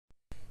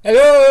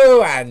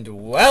Hello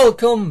and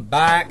welcome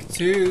back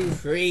to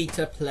Free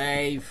to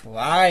Play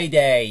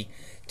Friday.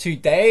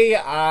 Today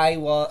I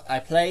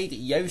played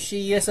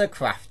Yoshis A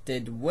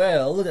Crafted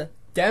World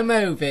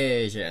demo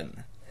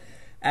version.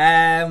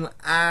 And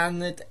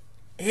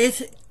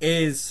it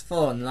is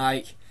fun.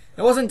 Like,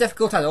 it wasn't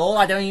difficult at all.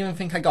 I don't even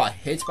think I got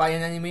hit by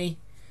an enemy.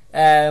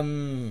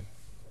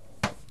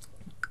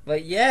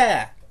 But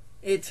yeah,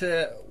 it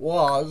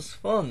was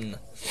fun.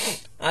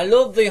 I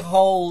love the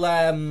whole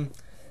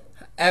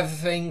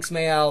everything's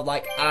made out of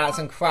like arts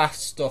and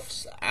crafts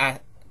stuff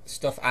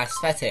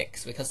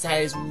aesthetics, because that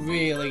is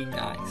really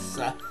nice.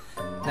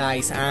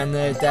 And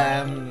it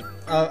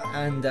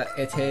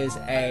is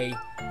a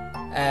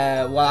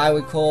what I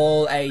would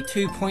call a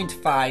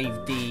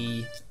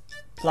 2.5D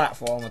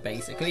platformer,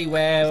 basically,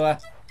 where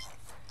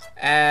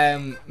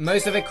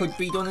most of it could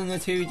be done in a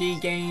 2D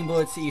game,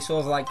 but you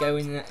sort of like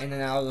going in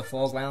and out of the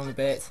foreground a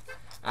bit.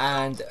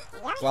 And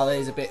while it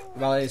is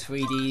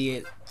 3D,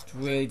 it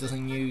really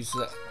doesn't use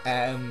the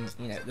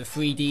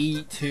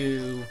 3D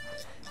to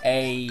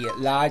a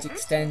large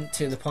extent,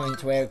 to the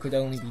point where it could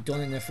only be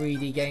done in a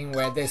 3D game,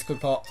 where this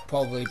could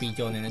probably be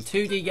done in a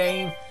 2D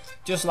game,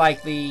 just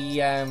like the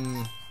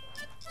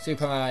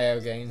Super Mario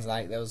games.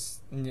 Like those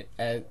the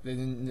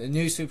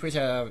new Super, which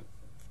are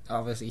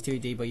obviously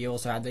 2D, but you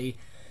also had the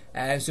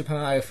Super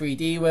Mario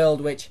 3D World,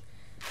 which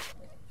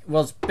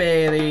was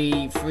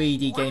barely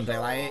 3D gameplay.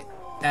 Like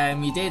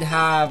you did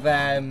have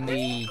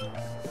the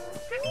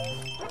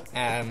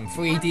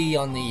 3D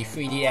on the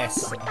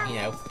 3DS,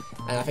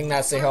 and I think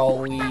that's the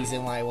whole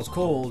reason why it was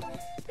called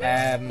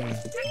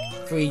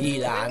 3D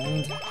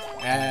Land.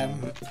 I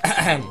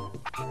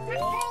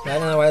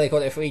don't know why they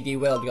called it 3D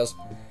World, because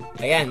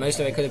again, most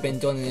of it could have been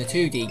done in a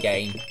 2D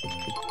game.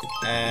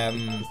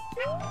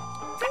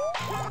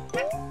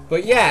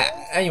 But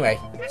yeah, anyway,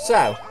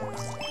 so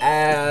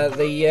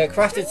the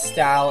crafted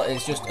style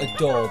is just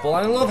adorable.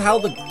 I love how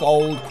the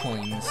gold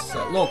coins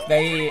look.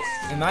 In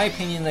my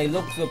opinion, they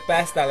look the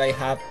best that they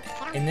have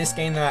in this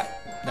game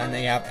than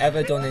they have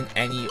ever done in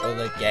any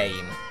other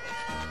game.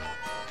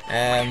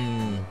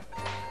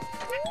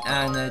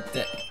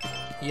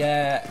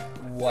 Yeah,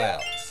 well,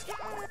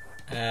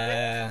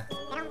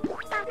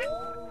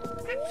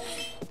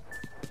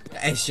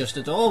 it's just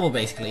adorable.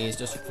 Basically, it's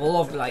just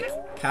full of like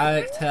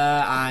character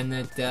and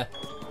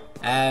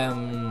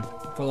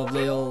full of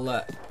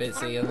little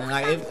bits. And then,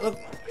 like, look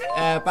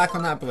back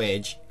on that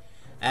bridge.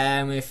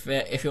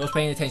 If you was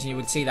paying attention, you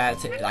would see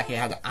that it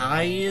had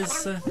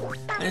eyes, and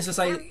it's just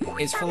like,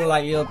 it's full of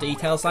like little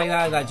details like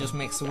that just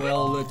makes the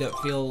world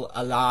feel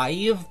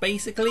alive,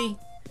 basically.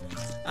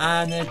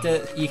 And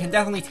you can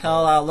definitely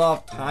tell a lot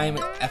of time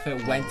and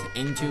effort went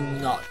into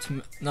not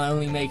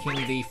only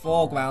making the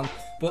foreground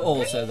but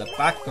also the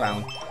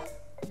background.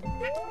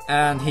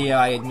 And here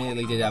I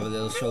admittedly did have a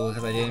little struggle,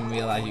 because I didn't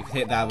realise you could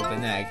hit that with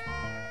an egg.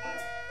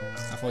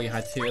 I thought you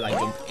had to like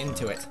jump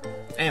into it.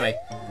 Anyway,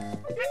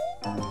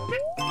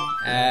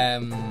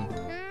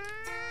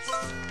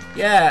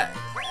 yeah,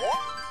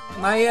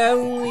 my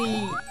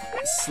only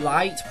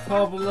slight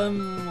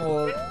problem,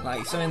 or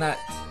like something that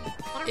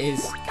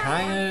is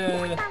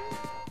kind of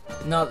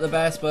not the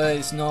best, but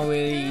it's not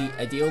really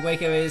a deal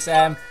breaker, is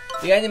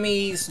the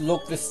enemies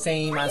look the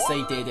same as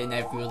they did in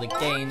every other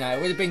game. Now,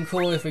 it would have been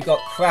cool if we got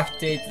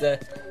crafted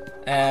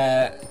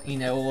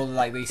all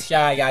like these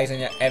shy guys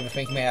and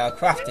everything made out of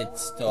crafted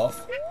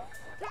stuff,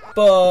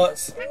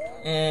 but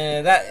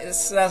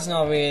that's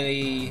not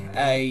really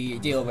a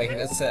deal breaker.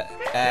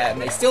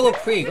 They still look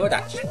pretty good,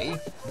 actually,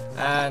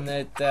 and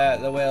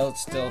the world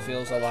still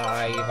feels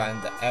alive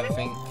and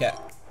everything.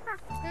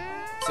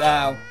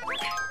 So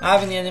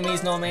having the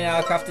enemies not made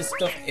out of crafted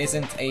stuff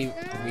isn't a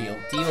real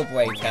deal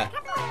breaker.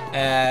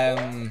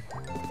 And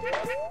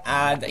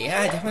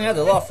yeah, I definitely had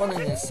a lot of fun in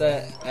this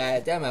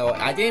demo.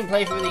 I didn't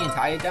play through the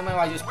entire demo,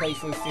 I just played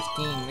through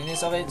 15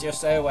 minutes of it,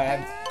 just so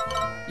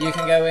you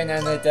can go in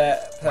and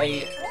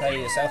play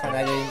yourself, and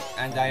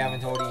I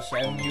haven't already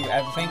shown you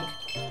everything.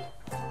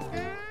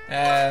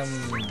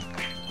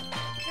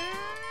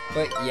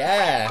 But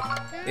yeah,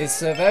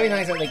 it's very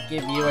nice that they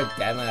give you a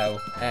demo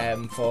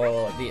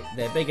for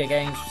the bigger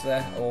games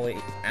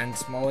and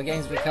smaller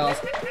games, because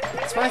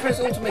Smash Bros.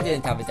 Ultimate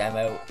didn't have a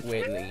demo,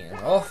 weirdly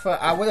enough.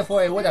 I would have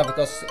thought it would have,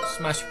 because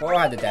Smash 4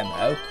 had a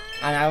demo,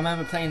 and I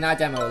remember playing that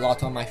demo a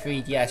lot on my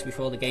 3DS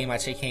before the game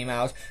actually came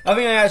out. I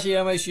think I actually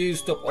almost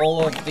used up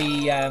all of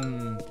the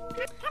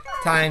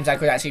times I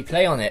could actually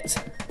play on it.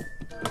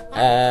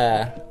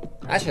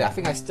 Actually, I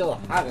think I still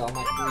have it on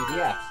my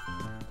 3DS.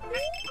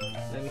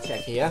 Let me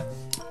check here.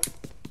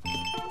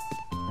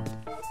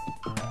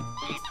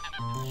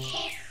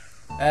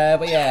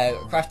 But yeah,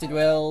 Crafted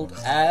World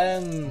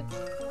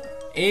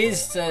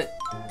is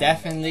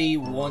definitely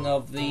one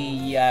of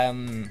the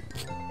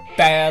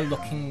better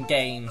looking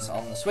games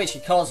on the Switch,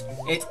 because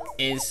it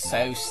is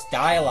so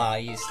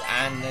stylized.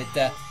 And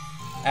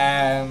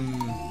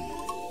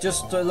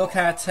just to look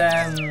at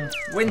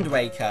Wind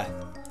Waker,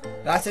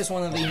 that is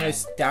one of the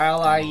most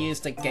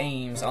stylized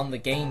games on the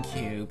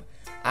GameCube,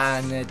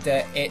 and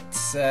it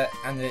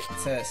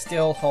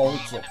still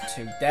holds up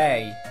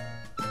today.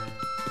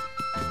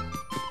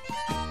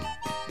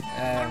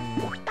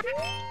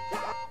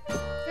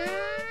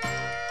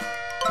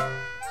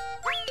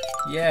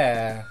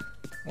 Yeah.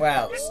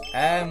 Well,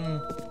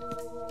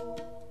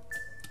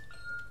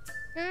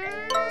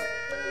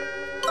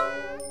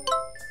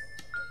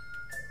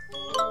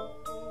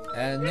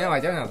 no, I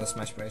don't have the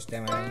Smash Bros.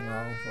 Demo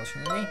anymore,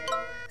 unfortunately.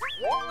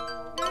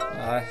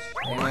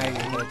 Anyway,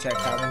 I'm gonna check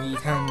how many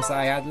times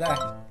I had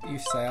left.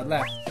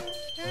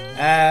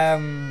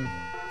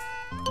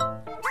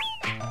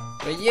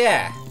 But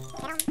yeah,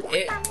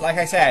 like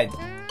I said,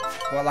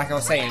 well, like I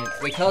was saying,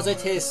 because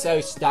it is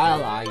so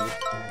stylized,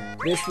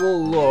 this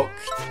will look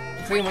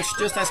pretty much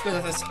just as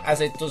good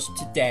as it does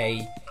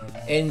today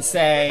in,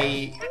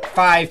 say,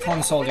 5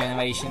 console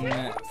generation.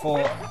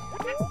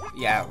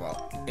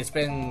 It's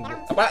been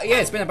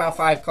about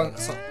 5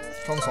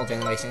 console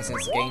generations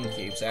since the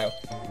GameCube.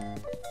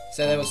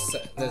 So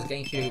there's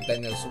GameCube,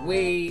 then there's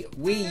Wii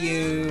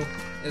U.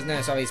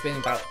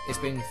 It's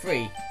been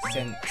 3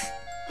 since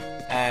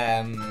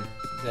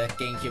the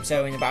GameCube.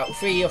 So in about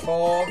 3 or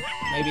 4,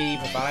 maybe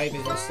even 5,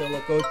 it will still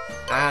look good.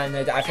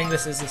 And I think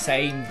this is the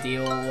same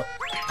deal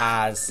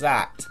as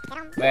that.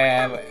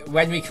 Where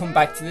when we come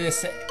back to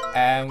this,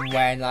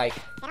 when like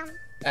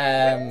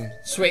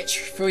Switch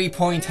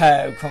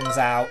 3.0 comes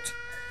out,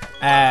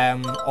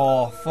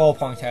 or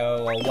 4.0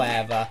 or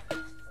whatever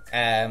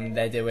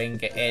they're doing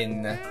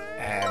in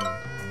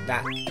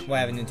that,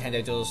 whatever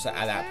Nintendo does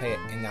at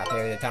in that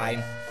period of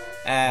time,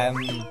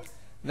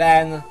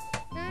 then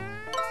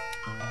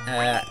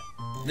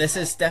this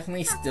is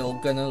definitely still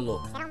gonna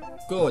look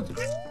good,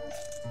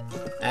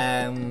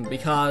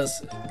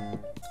 because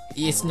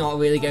it's not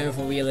really going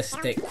for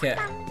realistic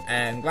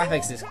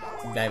graphics. It's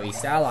very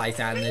stylized,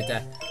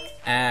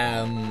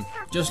 and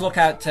just look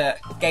at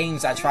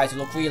games that try to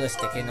look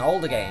realistic in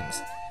older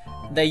games.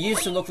 They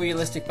used to look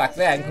realistic back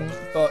then,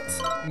 but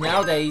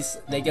nowadays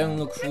they don't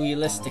look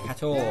realistic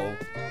at all.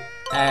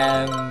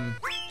 And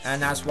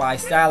that's why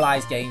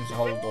stylized games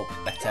hold up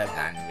better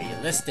than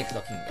realistic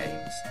looking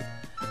games.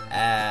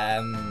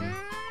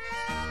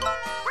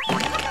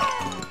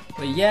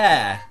 But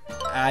yeah,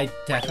 I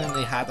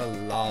definitely had a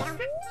lot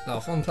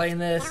of fun playing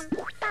this.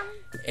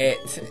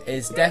 It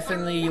is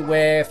definitely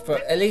worth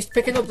at least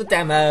picking up the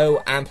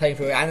demo and playing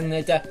through it. And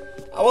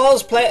I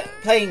was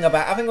playing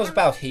about, I think it was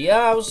about here,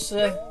 I was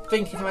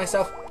thinking to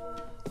myself,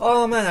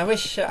 oh man, I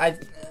wish I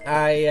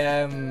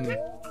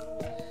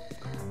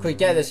could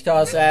get this,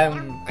 because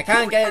I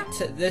can't get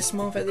it this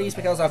month at least,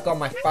 because I've got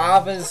my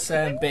father's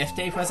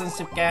birthday presents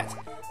to get.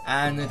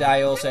 And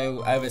I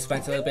also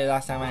overspent a little bit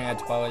last time. I had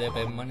to borrow a little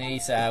bit of money,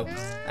 so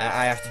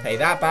I have to pay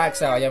that back.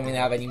 So I don't really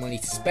have any money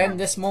to spend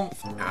this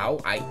month. Ow!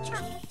 I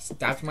just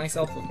stabbed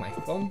myself with my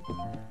thumb.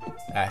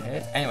 That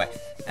hurt. Anyway,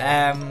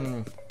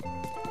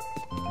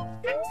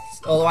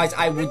 otherwise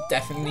I would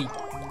definitely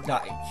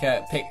like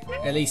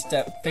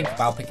think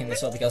about picking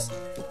this up, because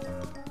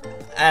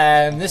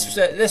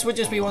this would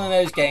just be one of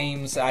those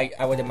games I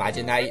would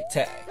imagine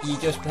that you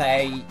just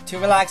play to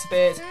relax a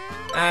bit.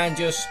 And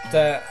just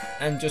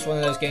one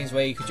of those games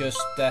where you could just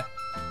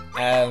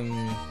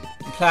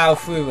plow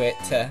through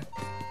it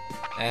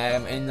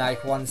in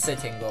like one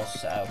sitting or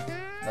so.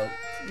 Well,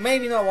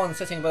 maybe not one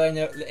sitting, but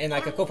in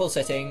like a couple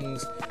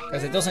sittings,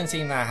 because it doesn't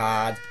seem that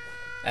hard.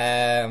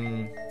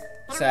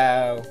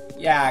 So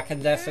yeah, I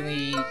can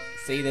definitely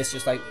see this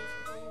just like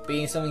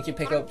being something you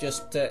pick up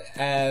just to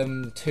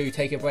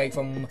take a break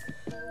from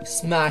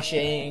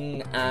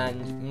smashing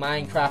and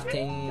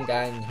Minecrafting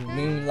and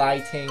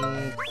moonlighting.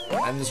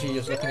 I'm literally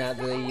just looking at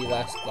the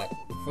last like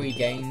 3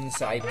 games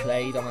I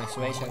played on my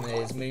Switch, and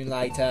there's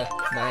Moonlighter,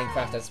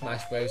 Minecraft, and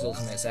Smash Bros.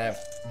 Ultimate. So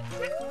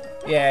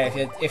yeah,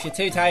 if you're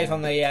too tired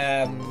from the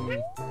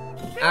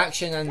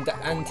action and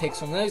antics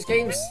from those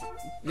games,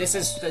 this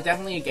is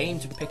definitely a game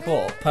to pick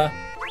up.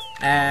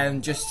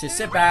 Just to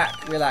sit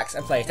back, relax,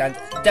 and play it, and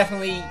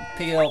definitely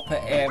pick it up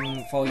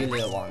for your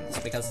little ones,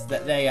 because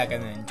they are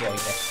going to enjoy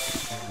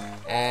this.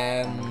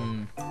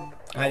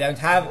 I don't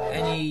have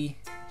any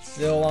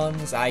little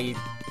ones. I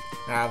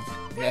have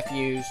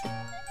nephews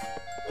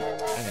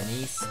and a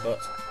niece, but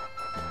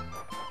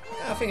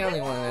I think only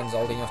one of them's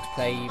old enough to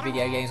play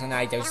video games, and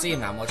I don't see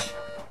him that much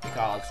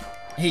because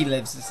he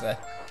lives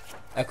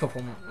a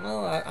couple.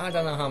 Well, I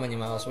don't know how many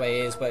miles away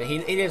he is, but he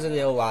lives a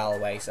little while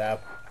away, so.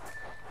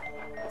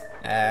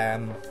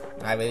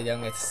 I really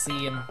don't get to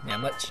see him that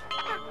much.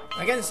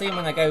 I get to see him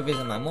when I go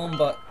visit my mum,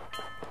 but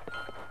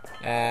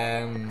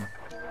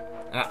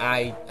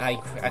I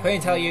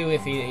couldn't tell you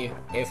if he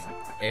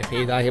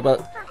like it,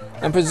 but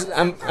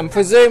I'm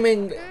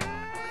presuming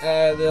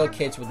little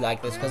kids would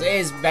like this, because it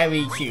is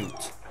very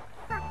cute.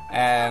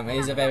 It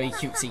is a very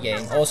cutesy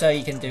game. Also,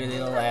 you can do a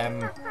little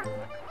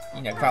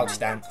crouch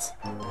dance.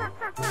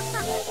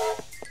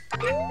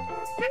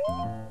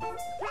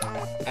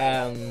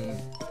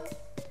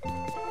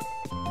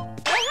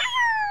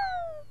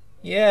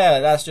 Yeah,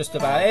 that's just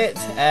about it.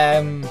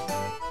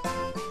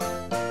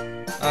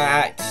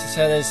 Alright,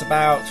 so there's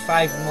about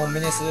 5 more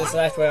minutes of this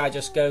left, where I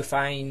just go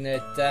find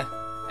these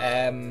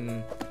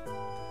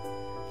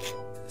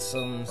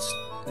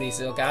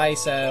little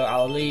guys, so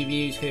I'll leave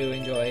you to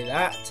enjoy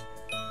that.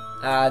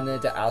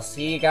 and I'll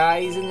see you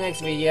guys in the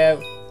next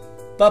video.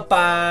 Bye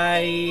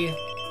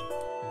bye.